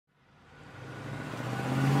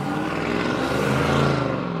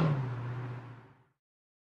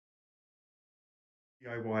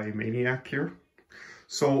DIY maniac here.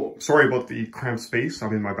 So sorry about the cramped space.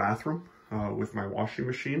 I'm in my bathroom with my washing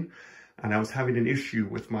machine, and I was having an issue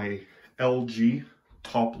with my LG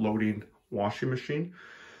top loading washing machine.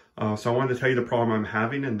 So I wanted to tell you the problem I'm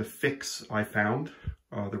having and the fix I found,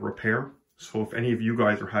 the repair. So if any of you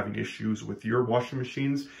guys are having issues with your washing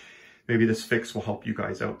machines, maybe this fix will help you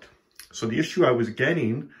guys out. So the issue I was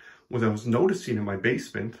getting was I was noticing in my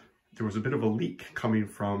basement, there was a bit of a leak coming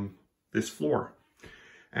from this floor.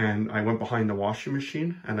 And I went behind the washing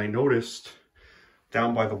machine and I noticed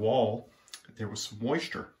down by the wall, there was some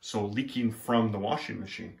moisture. So leaking from the washing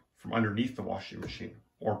machine, from underneath the washing machine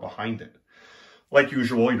or behind it. Like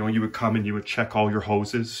usual, you would come and you would check all your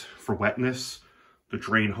hoses for wetness, the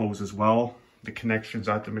drain hose as well, the connections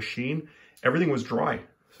at the machine. Everything was dry.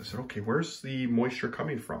 So I said, okay, where's the moisture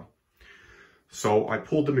coming from? So I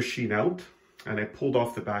pulled the machine out and I pulled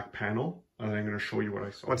off the back panel, and I'm going to show you what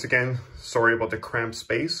I saw. Once again, sorry about the cramped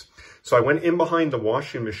space. So I went in behind the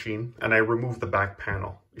washing machine and I removed the back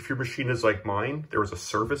panel. If your machine is like mine, there is a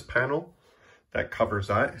service panel that covers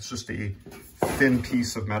that. It's just a thin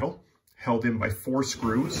piece of metal held in by 4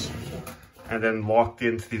 screws and then locked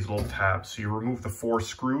into these little tabs. So you remove the 4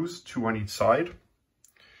 screws, 2 on each side,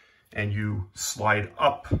 and you slide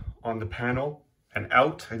up on the panel and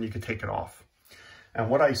out, and you can take it off. And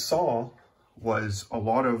what I saw was a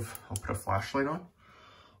lot of, I'll put a flashlight on,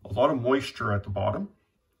 a lot of moisture at the bottom.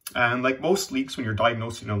 And like most leaks, when you're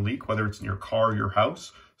diagnosing a leak, whether it's in your car or your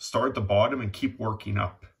house, start at the bottom and keep working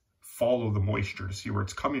up. Follow the moisture to see where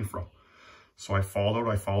it's coming from. So I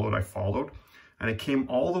followed, and it came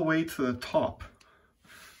all the way to the top.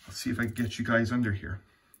 Let's see if I can get you guys under here.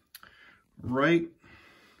 Right,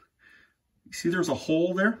 you see there's a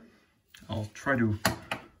hole there? I'll try to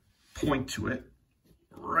point to it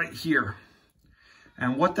right here.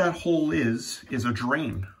 And what that hole is a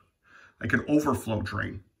drain, like an overflow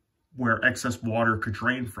drain where excess water could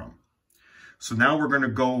drain from. So now we're going to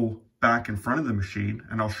go back in front of the machine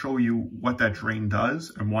and I'll show you what that drain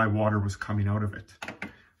does and why water was coming out of it.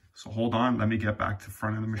 So hold on, let me get back to the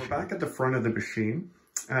front of the machine. We're back at the front of the machine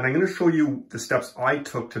and I'm going to show you the steps I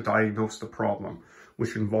took to diagnose the problem,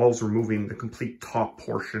 which involves removing the complete top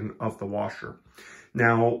portion of the washer.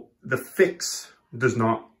 Now, the fix does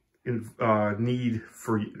not have a need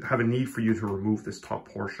for you to remove this top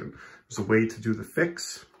portion. There's a way to do the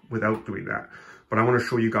fix without doing that. But I want to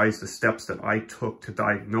show you guys the steps that I took to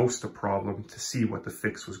diagnose the problem to see what the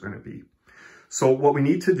fix was going to be. So what we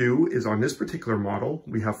need to do is on this particular model,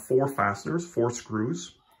 we have 4 fasteners, 4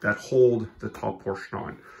 screws that hold the top portion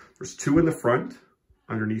on. There's 2 in the front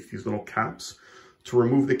underneath these little caps. To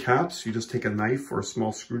remove the caps, you just take a knife or a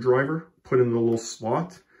small screwdriver, put in the little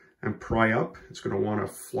slot and pry up. It's going to want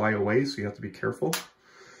to fly away, so you have to be careful.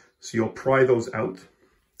 So you'll pry those out.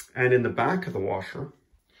 And in the back of the washer,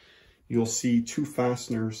 you'll see 2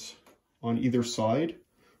 fasteners on either side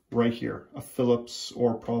right here. A Phillips,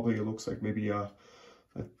 or probably it looks like maybe a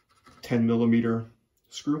 10mm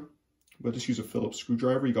screw. We'll just use a Phillips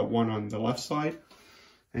screwdriver. You got one on the left side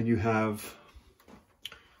and you have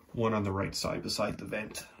one on the right side beside the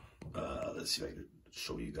vent. Let's see if I can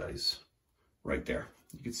show you guys right there.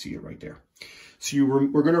 You can see it right there. So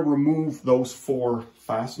we're going to remove those 4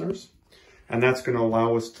 fasteners, and that's going to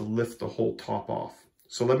allow us to lift the whole top off.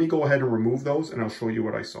 So let me go ahead and remove those and I'll show you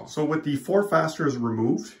what I saw. So with the 4 fasteners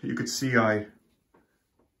removed, you could see I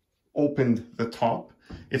opened the top.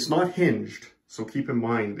 It's not hinged, so keep in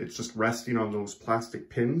mind it's just resting on those plastic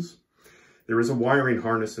pins. There is a wiring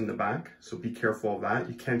harness in the back, so be careful of that.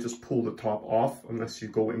 You can't just pull the top off unless you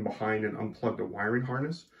go in behind and unplug the wiring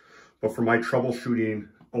harness. But for my troubleshooting,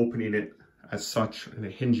 opening it as such in a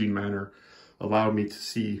hinging manner allowed me to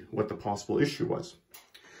see what the possible issue was.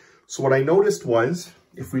 So what I noticed was,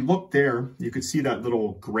 if we look there, you could see that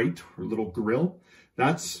little grate or little grill.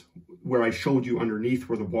 That's where I showed you underneath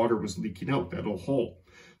where the water was leaking out, that little hole.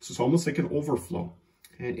 So it's almost like an overflow.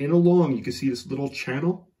 And in along, you can see this little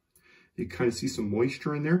channel. You kind of see some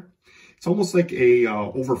moisture in there. It's almost like a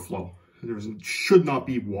overflow. There should not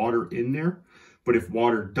be water in there, but if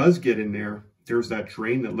water does get in there, there's that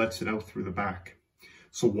drain that lets it out through the back.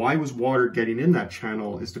 So why was water getting in that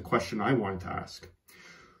channel is the question I wanted to ask.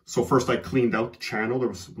 So first I cleaned out the channel, there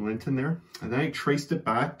was some lint in there, and then I traced it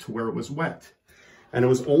back to where it was wet. And it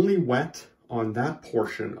was only wet on that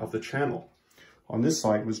portion of the channel. On this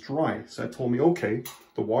side was dry. So that told me, okay,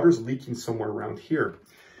 the water's leaking somewhere around here.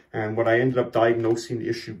 And what I ended up diagnosing the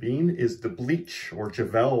issue being is the bleach or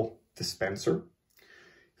Javel dispenser.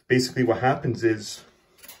 Basically what happens is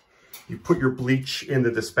you put your bleach in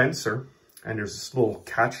the dispenser and there's this little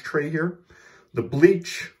catch tray here. The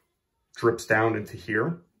bleach drips down into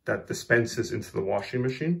here. that dispenses into the washing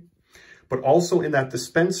machine. But also in that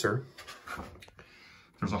dispenser,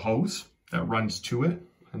 there's a hose that runs to it,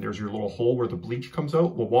 and there's your little hole where the bleach comes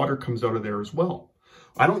out. Well, water comes out of there as well.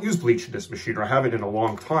 I don't use bleach in this machine, or I haven't in a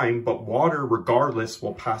long time, but water, regardless,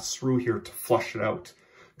 will pass through here to flush it out,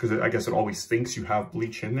 because I guess it always thinks you have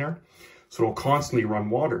bleach in there. So it'll constantly run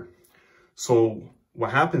water. So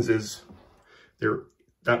what happens is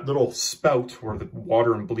that little spout where the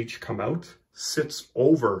water and bleach come out sits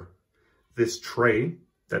over this tray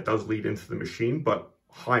that does lead into the machine, but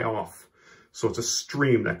high off. So it's a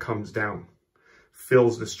stream that comes down,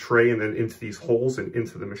 fills this tray and then into these holes and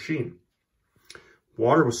into the machine.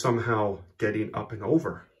 Water was somehow getting up and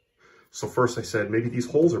over. So first I said, maybe these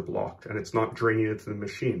holes are blocked and it's not draining into the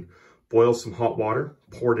machine. Boiled some hot water,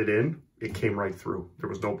 poured it in, it came right through. There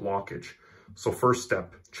was no blockage. So first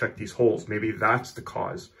step, check these holes. Maybe that's the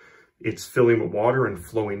cause. It's filling with water and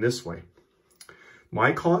flowing this way.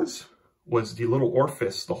 My cause was the little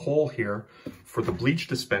orifice, the hole here for the bleach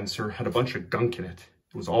dispenser had a bunch of gunk in it.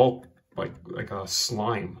 It was all like a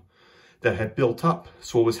slime that had built up.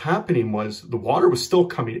 So what was happening was the water was still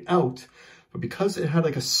coming out, but because it had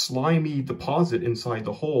like a slimy deposit inside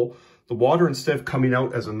the hole, the water, instead of coming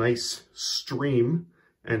out as a nice stream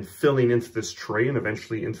and filling into this tray and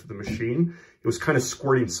eventually into the machine, it was kind of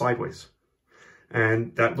squirting sideways.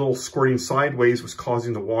 And that little squirting sideways was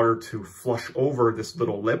causing the water to flush over this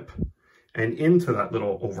little lip and into that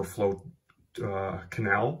little overflow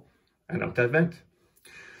canal and out that vent.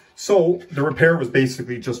 So the repair was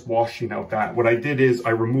basically just washing out that. What I did is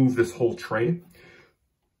I removed this whole tray.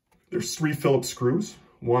 There's 3 Phillips screws,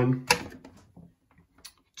 1,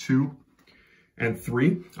 2, and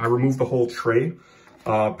 3. I removed the whole tray,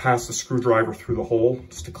 passed the screwdriver through the hole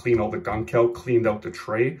just to clean all the gunk out, cleaned out the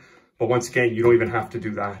tray. But once again, you don't even have to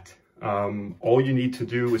do that. All you need to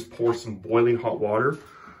do is pour some boiling hot water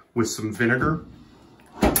with some vinegar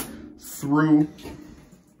through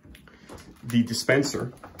the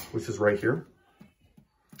dispenser, which is right here,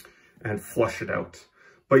 and flush it out.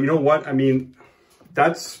 But you know what? I mean,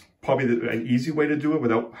 that's probably an easy way to do it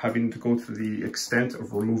without having to go to the extent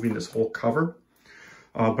of removing this whole cover.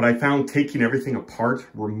 But I found taking everything apart,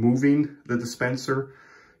 removing the dispenser,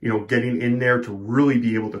 you know, getting in there to really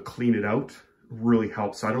be able to clean it out really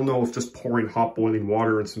helps. I don't know if just pouring hot boiling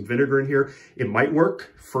water and some vinegar in here, it might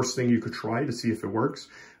work. First thing you could try to see if it works.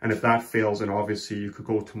 And if that fails, then obviously you could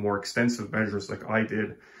go to more extensive measures like I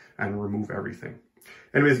did and remove everything.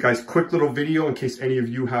 Anyways, guys, quick little video in case any of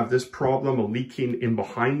you have this problem of leaking in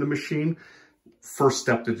behind the machine. First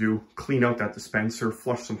step to do, clean out that dispenser,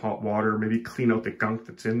 flush some hot water, maybe clean out the gunk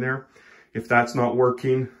that's in there. If that's not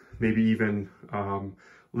working, maybe even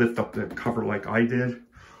lift up the cover like I did,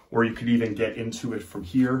 or you could even get into it from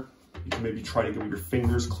here. You can maybe try to get with your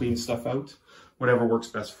fingers, clean stuff out, whatever works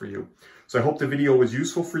best for you. So I hope the video was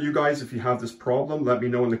useful for you guys. If you have this problem, let me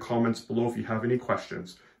know in the comments below if you have any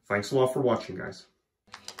questions. Thanks a lot for watching, guys.